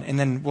 and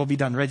then we'll be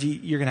done. Reggie,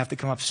 you're going to have to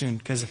come up soon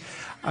because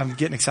I'm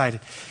getting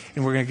excited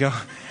and we're going to go.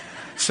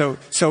 So,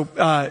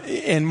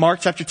 in Mark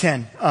chapter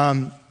 10,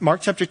 I'll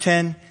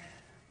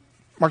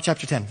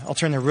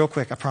turn there real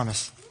quick, I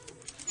promise.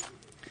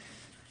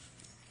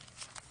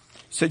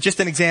 So just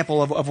an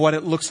example of what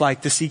it looks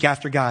like to seek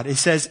after God. It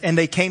says, and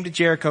they came to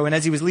Jericho, and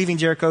as he was leaving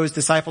Jericho, his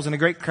disciples and a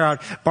great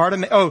crowd,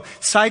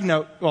 side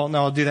note, well, no,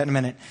 I'll do that in a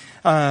minute.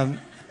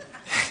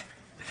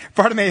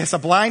 Bartimaeus, a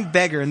blind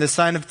beggar, and the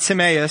son of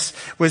Timaeus,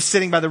 was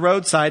sitting by the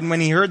roadside, and when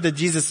he heard that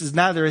Jesus is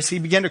Nazareth, he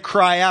began to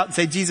cry out and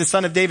say, Jesus,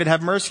 son of David,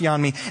 have mercy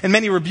on me. And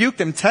many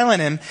rebuked him, telling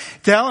him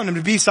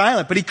to be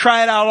silent, but he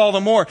cried out all the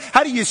more.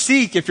 How do you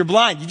seek if you're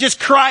blind? You just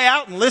cry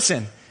out and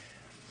listen.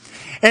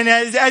 And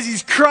as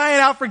he's crying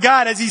out for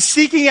God, as he's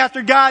seeking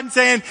after God and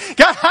saying,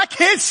 God, I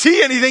can't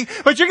see anything,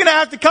 but you're going to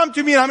have to come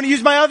to me and I'm going to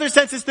use my other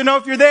senses to know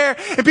if you're there.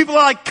 And people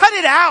are like, cut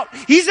it out.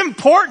 He's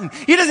important.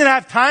 He doesn't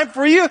have time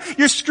for you.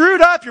 You're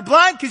screwed up. You're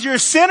blind because you're a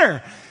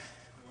sinner.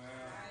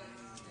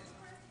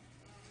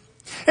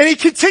 And he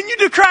continued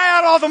to cry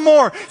out all the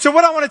more. So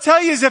what I want to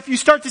tell you is if you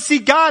start to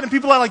seek God and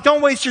people are like,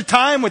 don't waste your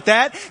time with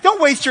that.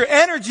 Don't waste your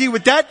energy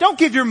with that. Don't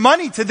give your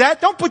money to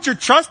that. Don't put your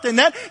trust in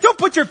that. Don't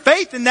put your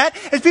faith in that.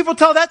 As people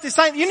tell that to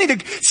sign, you need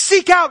to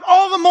seek out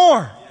all the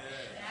more.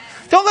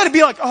 Don't let it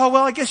be like, oh,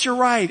 well, I guess you're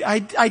right.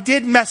 I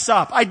did mess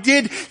up. I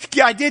did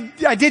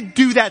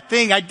do that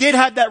thing. I did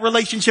have that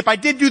relationship. I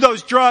did do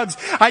those drugs.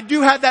 I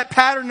do have that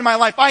pattern in my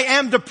life. I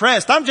am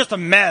depressed. I'm just a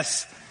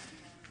mess.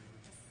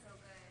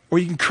 Or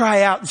you can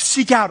cry out and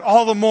seek out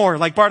all the more,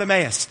 like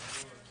Bartimaeus.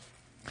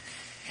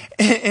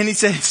 And he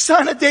said,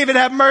 Son of David,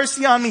 have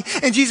mercy on me.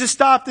 And Jesus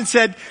stopped and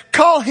said,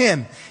 call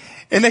him.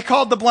 And they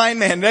called the blind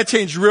man. That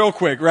changed real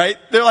quick, right?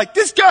 They're like,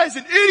 this guy's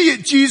an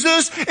idiot,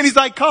 Jesus. And he's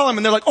like, call him.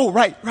 And they're like, oh,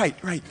 right.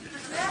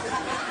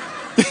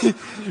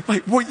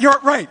 Like, well, you're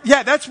right.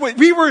 Yeah, that's what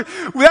we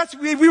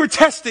were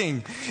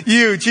testing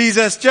you,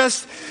 Jesus.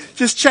 Just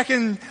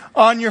checking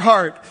on your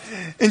heart.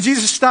 And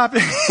Jesus stopped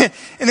and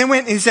then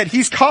went and he said,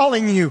 he's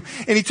calling you.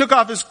 And he took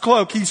off his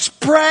cloak. He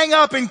sprang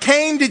up and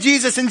came to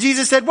Jesus. And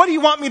Jesus said, what do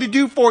you want me to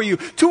do for you?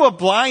 To a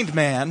blind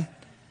man.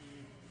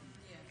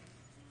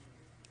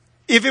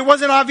 If it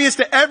wasn't obvious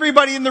to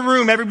everybody in the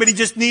room, everybody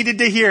just needed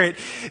to hear it.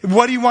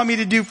 What do you want me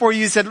to do for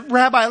you? He said,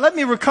 Rabbi, let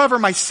me recover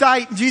my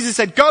sight. And Jesus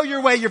said, go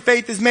your way. Your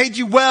faith has made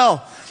you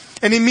well.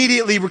 And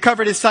immediately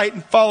recovered his sight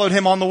and followed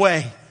him on the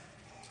way.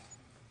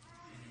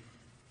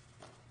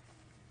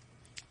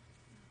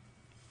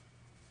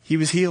 He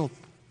was healed.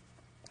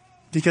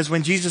 Because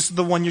when Jesus is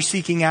the one you're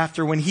seeking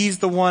after, when he's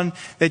the one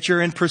that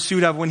you're in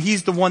pursuit of, when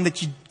he's the one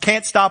that you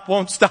can't stop,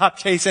 won't stop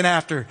chasing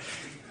after.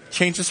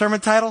 Change the sermon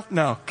title?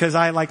 No, because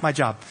I like my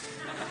job.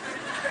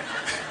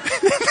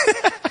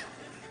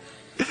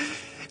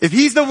 If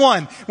he's the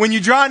one, when you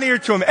draw near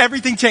to him,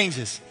 everything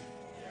changes.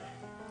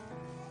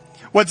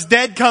 What's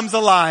dead comes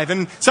alive.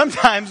 And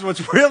sometimes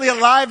what's really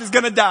alive is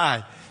going to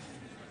die.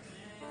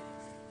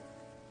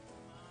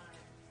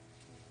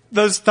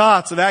 Those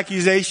thoughts of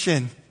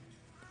accusation.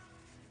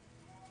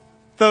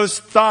 Those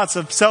thoughts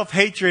of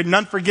self-hatred and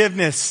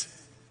unforgiveness.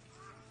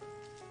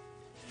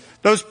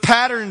 Those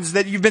patterns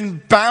that you've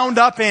been bound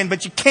up in,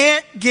 but you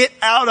can't get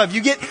out of.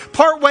 You get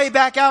part way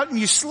back out and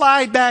you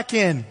slide back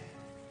in.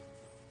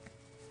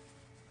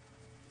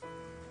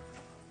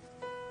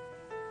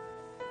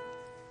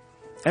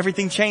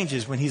 Everything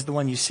changes when he's the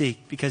one you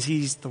seek because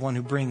he's the one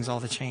who brings all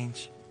the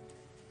change.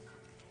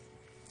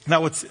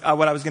 Now what I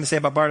was going to say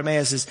about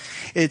Bartimaeus is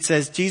it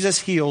says Jesus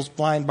heals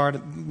blind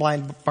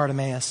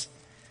Bartimaeus.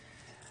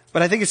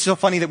 But I think it's so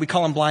funny that we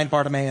call him blind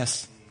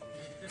Bartimaeus.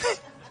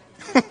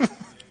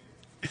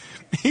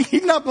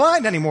 He's not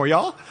blind anymore,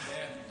 y'all.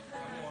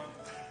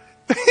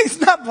 He's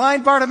not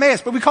blind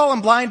Bartimaeus, but we call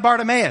him blind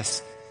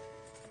Bartimaeus.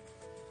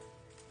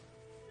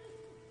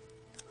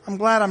 I'm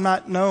glad I'm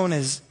not known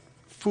as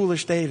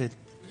foolish David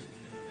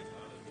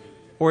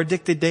or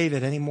addicted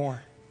David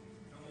anymore.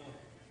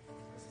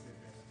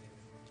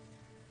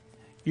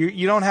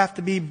 You don't have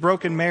to be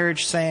broken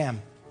marriage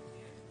Sam.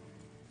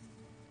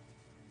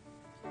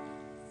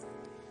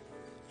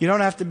 You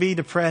don't have to be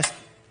depressed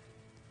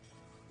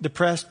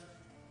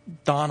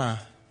Donna.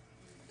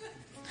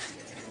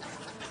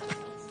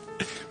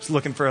 I was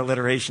looking for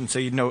alliteration so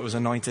you'd know it was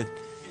anointed.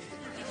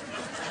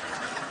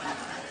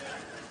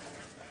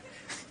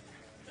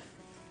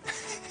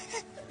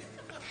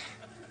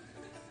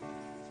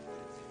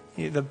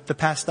 The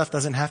past stuff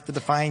doesn't have to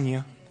define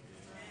you.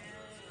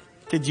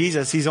 To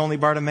Jesus, he's only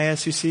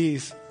Bartimaeus who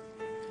sees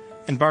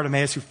and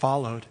Bartimaeus who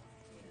followed.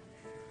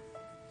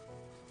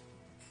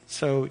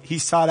 So he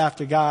sought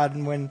after God,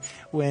 and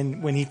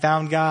when he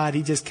found God,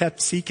 he just kept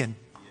seeking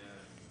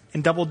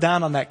and doubled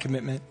down on that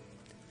commitment.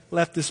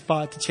 left this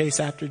spot to chase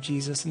after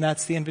Jesus. And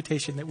that's the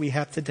invitation that we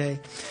have today.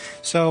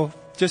 So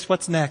just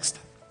what's next?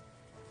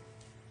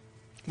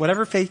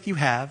 Whatever faith you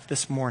have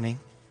this morning,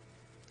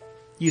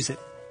 use it.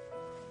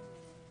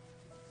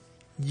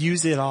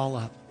 Use it all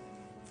up.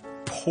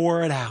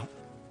 Pour it out.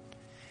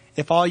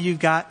 If all you've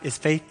got is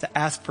faith to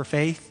ask for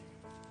faith,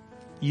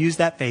 use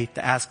that faith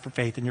to ask for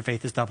faith, and your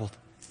faith is doubled.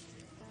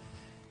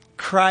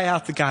 Cry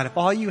out to God. If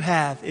all you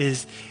have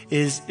is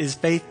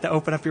faith to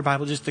open up your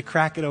Bible, just to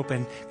crack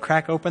open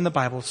the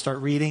Bible, start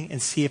reading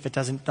and see if it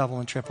doesn't double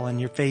and triple, and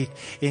your faith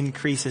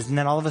increases. And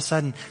then all of a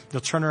sudden,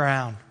 you'll turn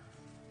around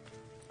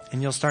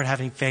and you'll start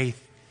having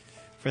faith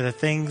for the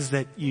things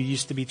that you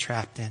used to be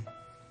trapped in.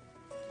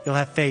 You'll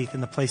have faith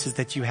in the places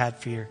that you had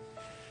fear.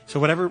 So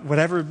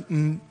whatever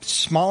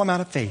small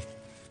amount of faith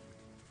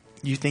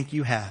you think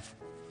you have,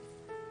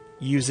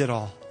 use it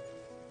all.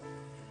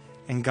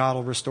 And God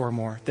will restore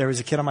more. There was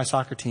a kid on my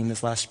soccer team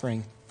this last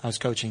spring. I was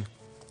coaching.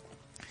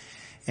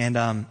 And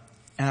I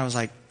was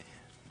like,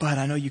 "Bud,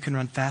 I know you can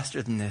run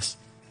faster than this."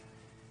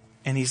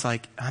 And he's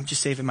like, "I'm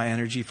just saving my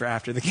energy for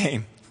after the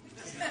game."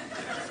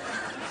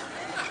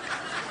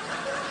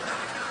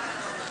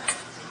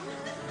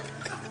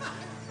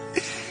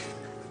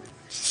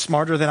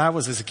 Smarter than I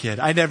was as a kid.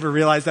 I never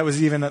realized that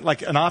was even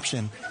like an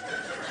option.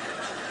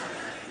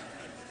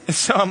 And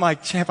so I'm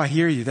like, "Champ, I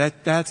hear you.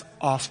 That's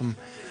awesome.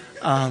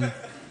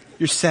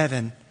 You're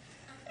 7,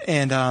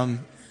 and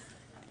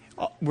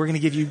we're gonna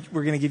give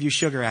you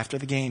sugar after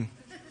the game,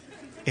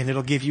 and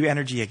it'll give you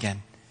energy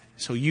again.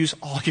 So use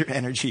all your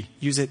energy.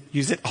 Use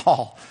it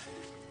all,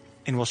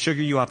 and we'll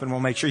sugar you up, and we'll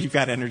make sure you've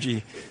got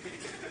energy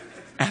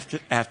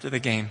after the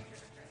game."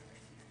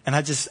 And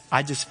I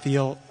just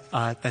feel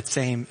that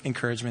same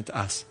encouragement to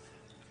us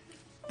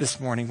this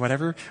morning.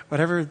 Whatever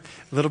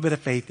little bit of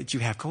faith that you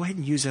have, go ahead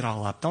and use it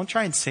all up. Don't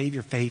try and save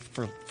your faith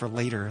for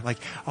later. Like,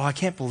 "Oh, I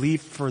can't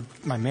believe for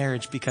my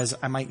marriage because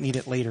I might need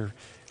it later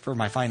for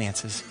my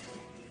finances."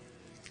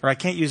 Or, "I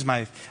can't use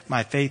my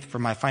faith for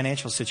my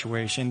financial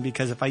situation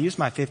because if I use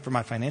my faith for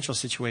my financial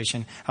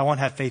situation, I won't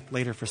have faith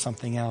later for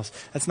something else."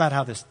 That's not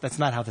how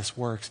this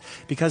works.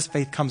 Because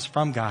faith comes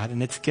from God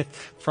and it's a gift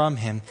from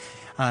Him.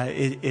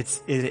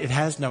 It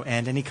has no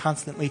end, and He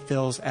constantly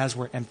fills as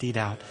we're emptied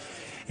out.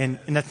 And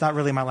that's not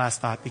really my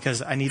last thought,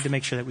 because I need to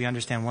make sure that we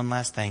understand one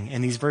last thing.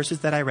 In these verses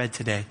that I read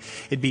today,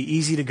 it'd be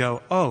easy to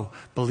go, "Oh,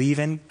 believe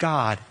in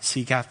God,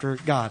 seek after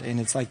God." And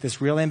it's like this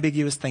real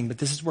ambiguous thing, but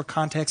this is where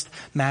context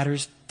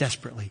matters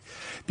desperately.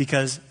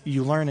 Because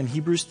you learn in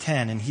Hebrews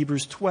 10 and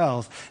Hebrews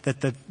 12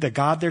 that the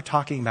God they're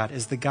talking about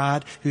is the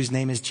God whose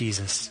name is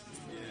Jesus.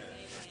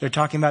 They're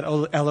talking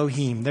about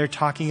Elohim. They're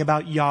talking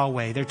about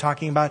Yahweh. They're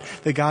talking about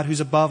the God who's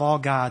above all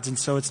gods. And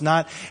so it's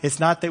not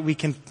that we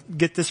can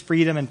get this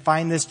freedom and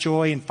find this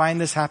joy and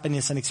find this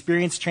happiness and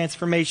experience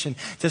transformation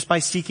just by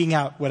seeking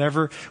out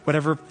whatever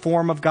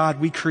form of God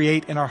we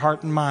create in our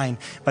heart and mind.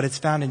 But it's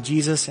found in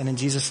Jesus and in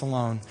Jesus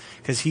alone,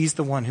 because He's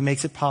the one who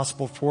makes it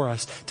possible for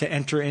us to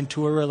enter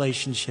into a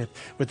relationship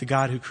with the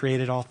God who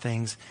created all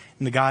things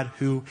and the God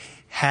who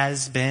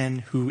has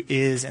been, who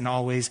is, and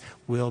always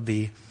will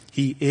be.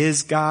 He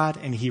is God,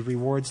 and He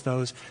rewards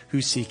those who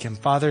seek Him.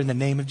 Father, in the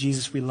name of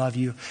Jesus, we love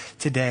You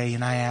today,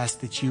 and I ask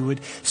that You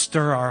would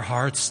stir our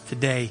hearts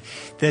today,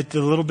 that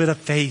the little bit of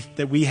faith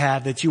that we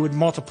have, that You would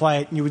multiply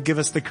it, and You would give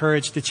us the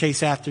courage to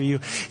chase after You,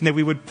 and that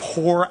we would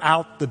pour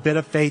out the bit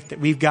of faith that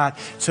we've got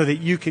so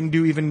that You can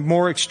do even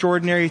more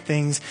extraordinary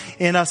things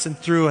in us and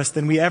through us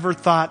than we ever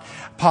thought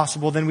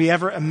possible, than we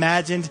ever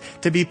imagined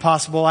to be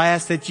possible. I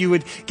ask that You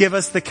would give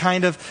us the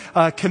kind of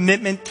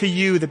commitment to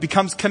You that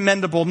becomes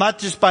commendable, not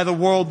just by the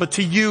world, but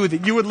to You,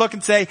 that You would look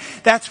and say,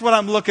 "That's what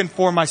I'm looking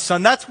for, my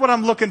son. That's what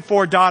I'm looking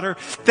for, daughter.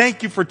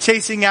 Thank You for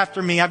chasing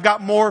after Me. I've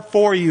got more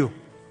for you."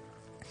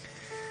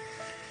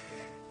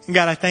 And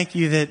God, I thank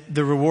You that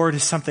the reward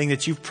is something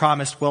that You've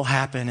promised will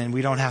happen, and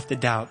we don't have to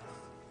doubt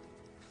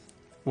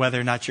whether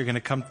or not You're going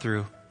to come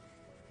through.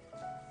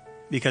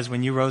 Because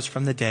when You rose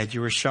from the dead,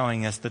 You were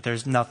showing us that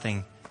there's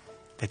nothing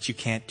that You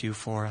can't do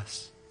for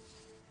us.